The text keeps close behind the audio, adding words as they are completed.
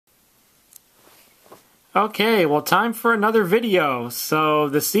Okay, well, time for another video. So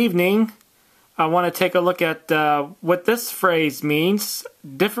this evening I want to take a look at what this phrase means: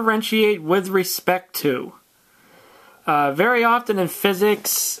 differentiate with respect to. Very often in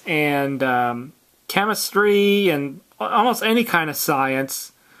physics and chemistry and almost any kind of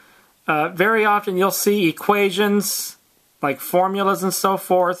science, very often you'll see equations like formulas and so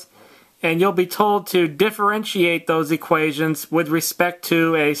forth, and you'll be told to differentiate those equations with respect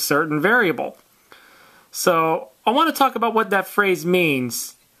to a certain variable. So I want to talk about what that phrase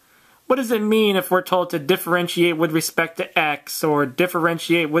means. What does it mean if we're told to differentiate with respect to x, or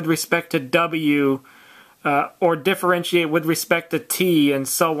differentiate with respect to w, or differentiate with respect to t, and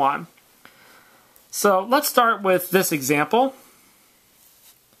so on? So let's start with this example.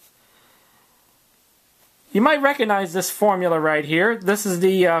 You might recognize this formula right here. This is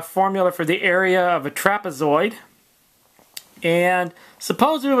the formula for the area of a trapezoid. And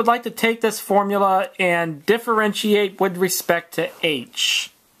suppose we would like to take this formula and differentiate with respect to h.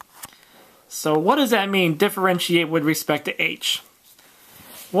 So what does that mean, differentiate with respect to h?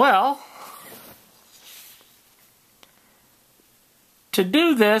 Well, to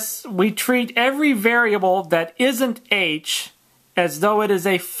do this, we treat every variable that isn't h as though it is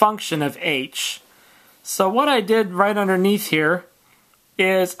a function of h. So what I did right underneath here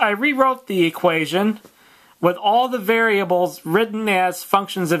is I rewrote the equation with all the variables written as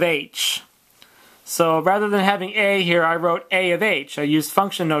functions of h. So rather than having a here, I wrote a of h. I used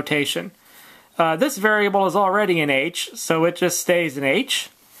function notation. This variable is already in h, so it just stays in h.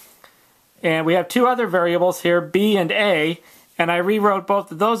 And we have two other variables here, b and a, and I rewrote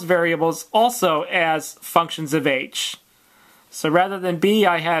both of those variables also as functions of h. So rather than b,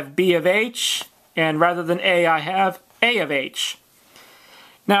 I have b of h, and rather than a, I have a of h.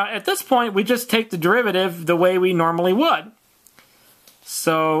 Now, at this point, we just take the derivative the way we normally would.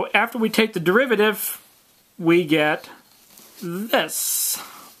 So after we take the derivative, we get this.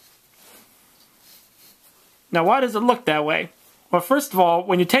 Now, why does it look that way? Well, first of all,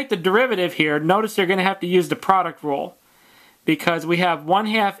 when you take the derivative here, notice you're going to have to use the product rule, because we have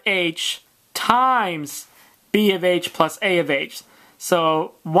 1/2 h times b of h plus a of h.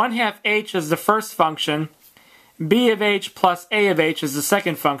 So 1/2 h is the first function, b of h plus a of h is the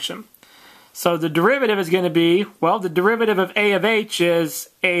second function. So the derivative is going to be, well, the derivative of a of h is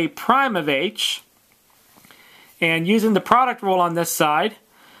a prime of h. And using the product rule on this side,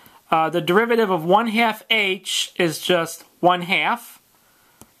 the derivative of 1/2 h is just 1/2.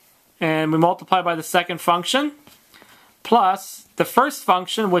 And we multiply by the second function, plus the first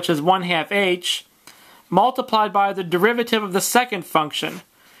function, which is 1/2 h, multiplied by the derivative of the second function,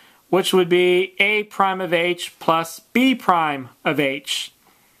 which would be a prime of h plus b prime of h.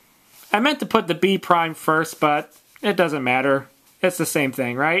 I meant to put the b prime first, but it doesn't matter. It's the same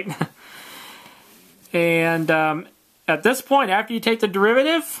thing, right? And at this point, after you take the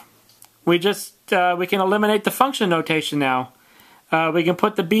derivative, we can eliminate the function notation now. We can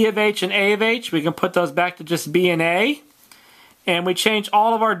put the b of h and a of h. We can put those back to just b and a. And we change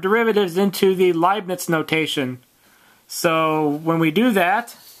all of our derivatives into the Leibniz notation. So when we do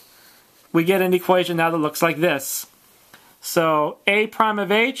that, we get an equation now that looks like this. So a prime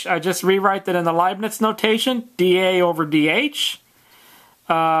of h, I just rewrite that in the Leibniz notation, dA over dH.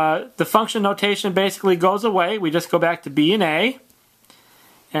 The function notation basically goes away. We just go back to b and a.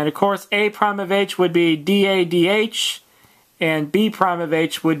 And of course, a prime of h would be dA dH, and b prime of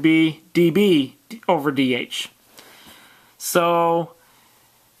h would be dB over dH. So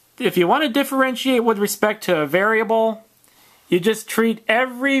if you want to differentiate with respect to a variable, you just treat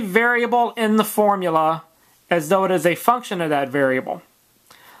every variable in the formula as though it is a function of that variable.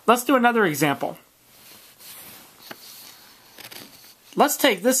 Let's do another example. Let's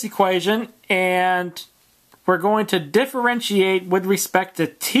take this equation and we're going to differentiate with respect to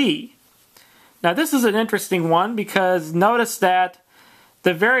t. Now this is an interesting one, because notice that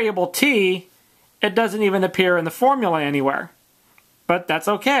the variable t, it doesn't even appear in the formula anywhere. But that's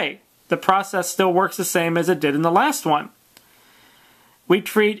okay. The process still works the same as it did in the last one. We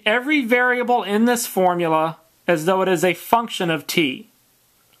treat every variable in this formula as though it is a function of t.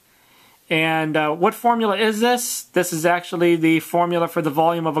 And what formula is this? This is actually the formula for the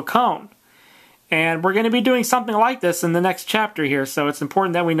volume of a cone. And we're going to be doing something like this in the next chapter here, so it's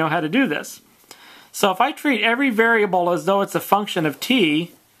important that we know how to do this. So if I treat every variable as though it's a function of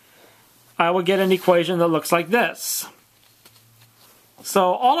t, I will get an equation that looks like this.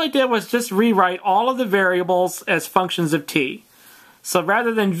 So all I did was just rewrite all of the variables as functions of t. So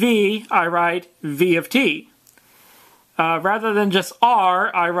rather than v, I write v of t. Rather than just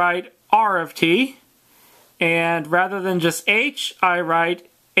r, I write r of t. And rather than just h, I write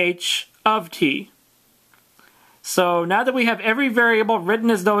h of t. So now that we have every variable written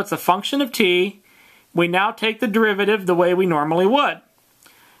as though it's a function of t, we now take the derivative the way we normally would.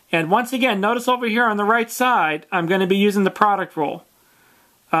 And once again, notice over here on the right side, I'm going to be using the product rule.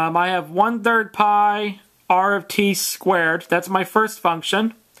 I have 1/3 pi r of t squared. That's my first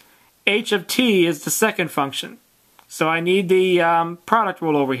function. H of t is the second function. So I need the product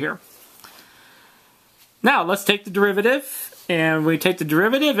rule over here. Now let's take the derivative. And when we take the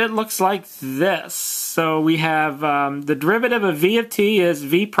derivative, it looks like this. So we have the derivative of v of t is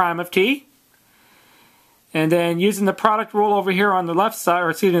v prime of t. And then using the product rule over here on the left side, or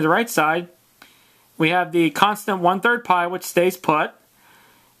excuse me, the right side, we have the constant 1/3 pi, which stays put.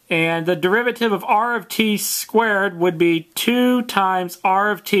 And the derivative of r of t squared would be 2 times r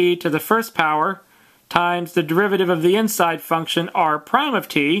of t to the first power times the derivative of the inside function r prime of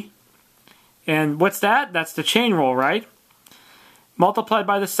t. And what's that? That's the chain rule, right? Multiplied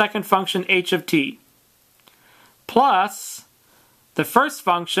by the second function h of t. Plus the first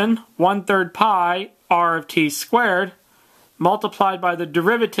function, 1/3 pi r of t squared, multiplied by the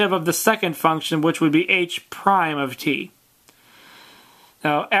derivative of the second function, which would be h prime of t.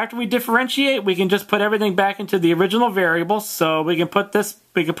 Now, after we differentiate, we can just put everything back into the original variable. So we can put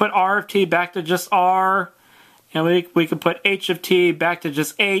r of t back to just r, and we can put h of t back to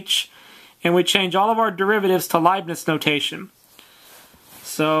just h, and we change all of our derivatives to Leibniz notation.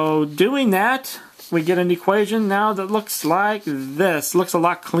 So doing that, we get an equation now that looks like this. Looks a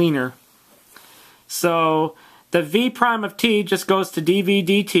lot cleaner. So the v prime of t just goes to dv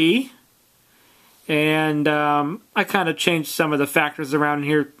dt. And I kind of changed some of the factors around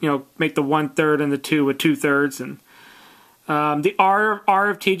here, make the 1/3 and the 2 with 2/3. And the r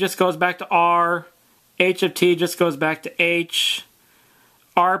of t just goes back to r. H of t just goes back to h.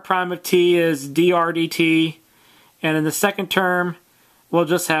 R prime of t is dr dt. And in the second term, we'll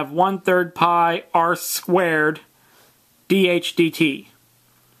just have 1/3 pi r squared dh dt.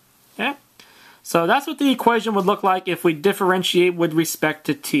 Okay? So that's what the equation would look like if we differentiate with respect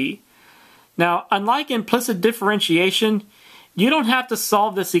to t. Now, unlike implicit differentiation, you don't have to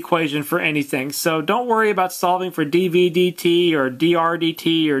solve this equation for anything. So don't worry about solving for dv dt or dr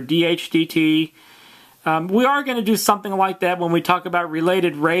dt or dh dt. We are going to do something like that when we talk about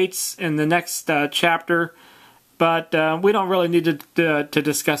related rates in the next chapter. But we don't really need to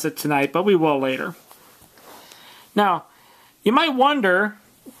discuss it tonight, but we will later. Now, you might wonder,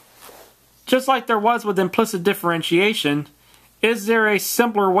 just like there was with implicit differentiation, is there a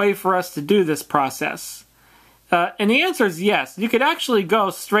simpler way for us to do this process? And the answer is yes. You could actually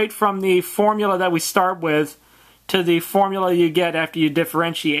go straight from the formula that we start with to the formula you get after you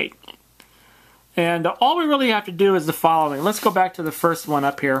differentiate. And all we really have to do is the following. Let's go back to the first one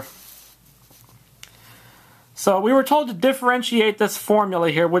up here. So we were told to differentiate this formula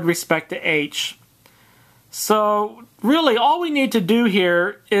here with respect to h. So really all we need to do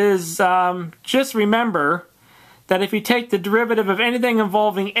here is just remember that if you take the derivative of anything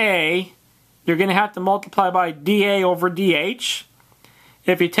involving a, you're going to have to multiply by dA over dH.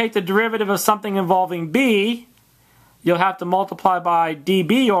 If you take the derivative of something involving b, you'll have to multiply by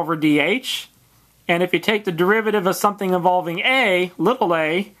dB over dH. And if you take the derivative of something involving a, little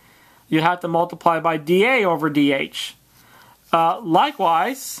a, you have to multiply by dA over dH.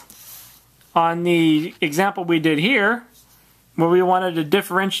 Likewise, on the example we did here, where we wanted to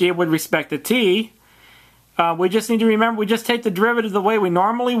differentiate with respect to t, we just need to remember we just take the derivative the way we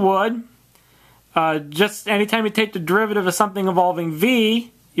normally would. Just anytime you take the derivative of something involving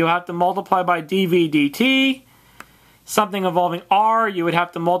v, you'll have to multiply by dv dt. Something involving r, you would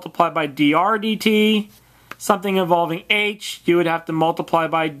have to multiply by dr dt. Something involving h, you would have to multiply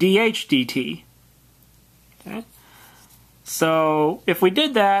by dh dt. Okay? So if we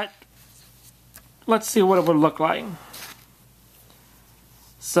did that, let's see what it would look like.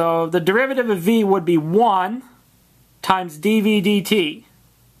 So the derivative of v would be 1 times dv dt.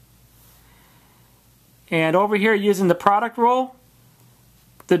 And over here using the product rule,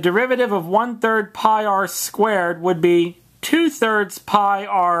 the derivative of 1/3 pi r squared would be 2/3 pi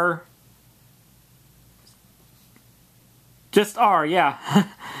r, just r, yeah,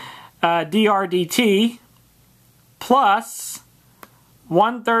 dr dt, plus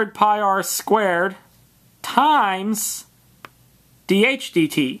 1/3 pi r squared times dh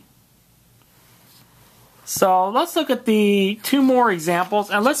dt. So let's look at the two more examples,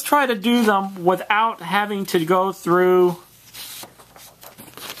 and let's try to do them without having to go through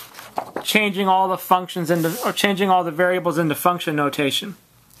changing all the functions into, or changing all the variables into function notation.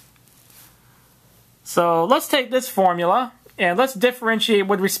 So let's take this formula and let's differentiate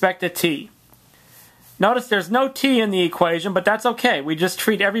with respect to t. Notice there's no t in the equation, but that's okay. We just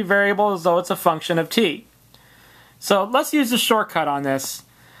treat every variable as though it's a function of t. So let's use the shortcut on this.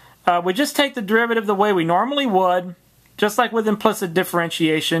 We just take the derivative the way we normally would, just like with implicit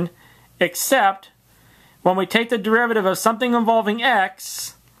differentiation, except when we take the derivative of something involving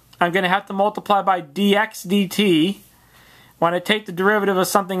x, I'm going to have to multiply by dx dt. When I take the derivative of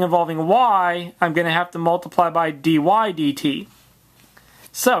something involving y, I'm going to have to multiply by dy dt.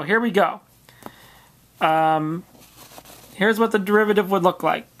 So here we go. Here's what the derivative would look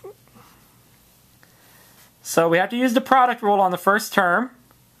like. So we have to use the product rule on the first term.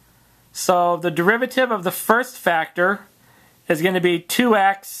 So the derivative of the first factor is going to be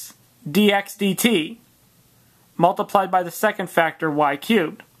 2x dx dt multiplied by the second factor y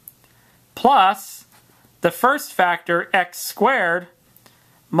cubed plus the first factor x squared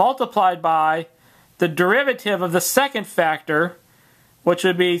multiplied by the derivative of the second factor, which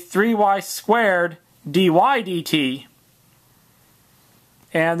would be 3y squared dy dt.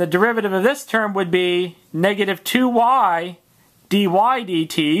 And the derivative of this term would be negative 2y dy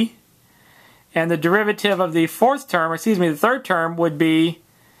dt. And the derivative of the the third term would be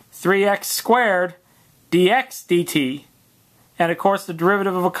 3x squared dx dt. And of course the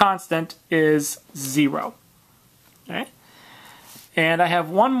derivative of a constant is 0. Okay? And I have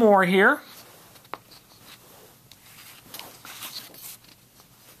one more here.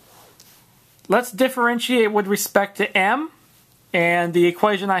 Let's differentiate with respect to m. And the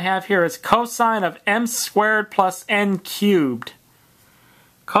equation I have here is cosine of m squared plus n cubed.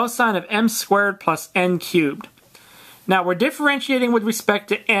 Cosine of m squared plus n cubed. Now we're differentiating with respect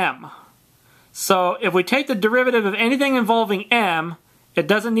to m. So if we take the derivative of anything involving m, it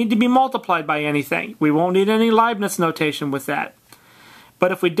doesn't need to be multiplied by anything. We won't need any Leibniz notation with that.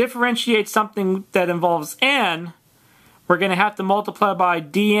 But if we differentiate something that involves n, we're going to have to multiply by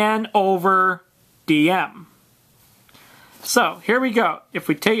dn over dm. So here we go. If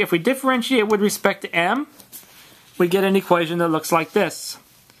we differentiate with respect to m, we get an equation that looks like this.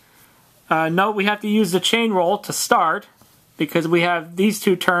 Note we have to use the chain rule to start because we have these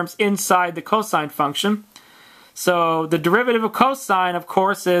two terms inside the cosine function. So the derivative of cosine, of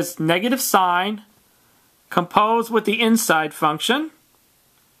course, is negative sine composed with the inside function.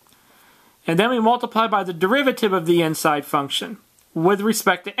 And then we multiply by the derivative of the inside function with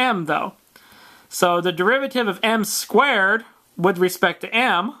respect to m, though. So the derivative of m squared with respect to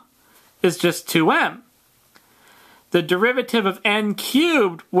m is just 2m. The derivative of n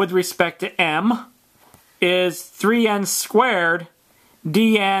cubed with respect to m is 3n squared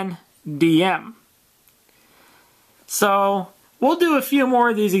dn dm. So we'll do a few more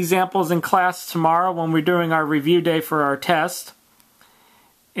of these examples in class tomorrow when we're doing our review day for our test.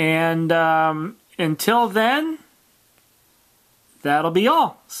 And until then, that'll be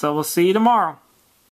all. So we'll see you tomorrow.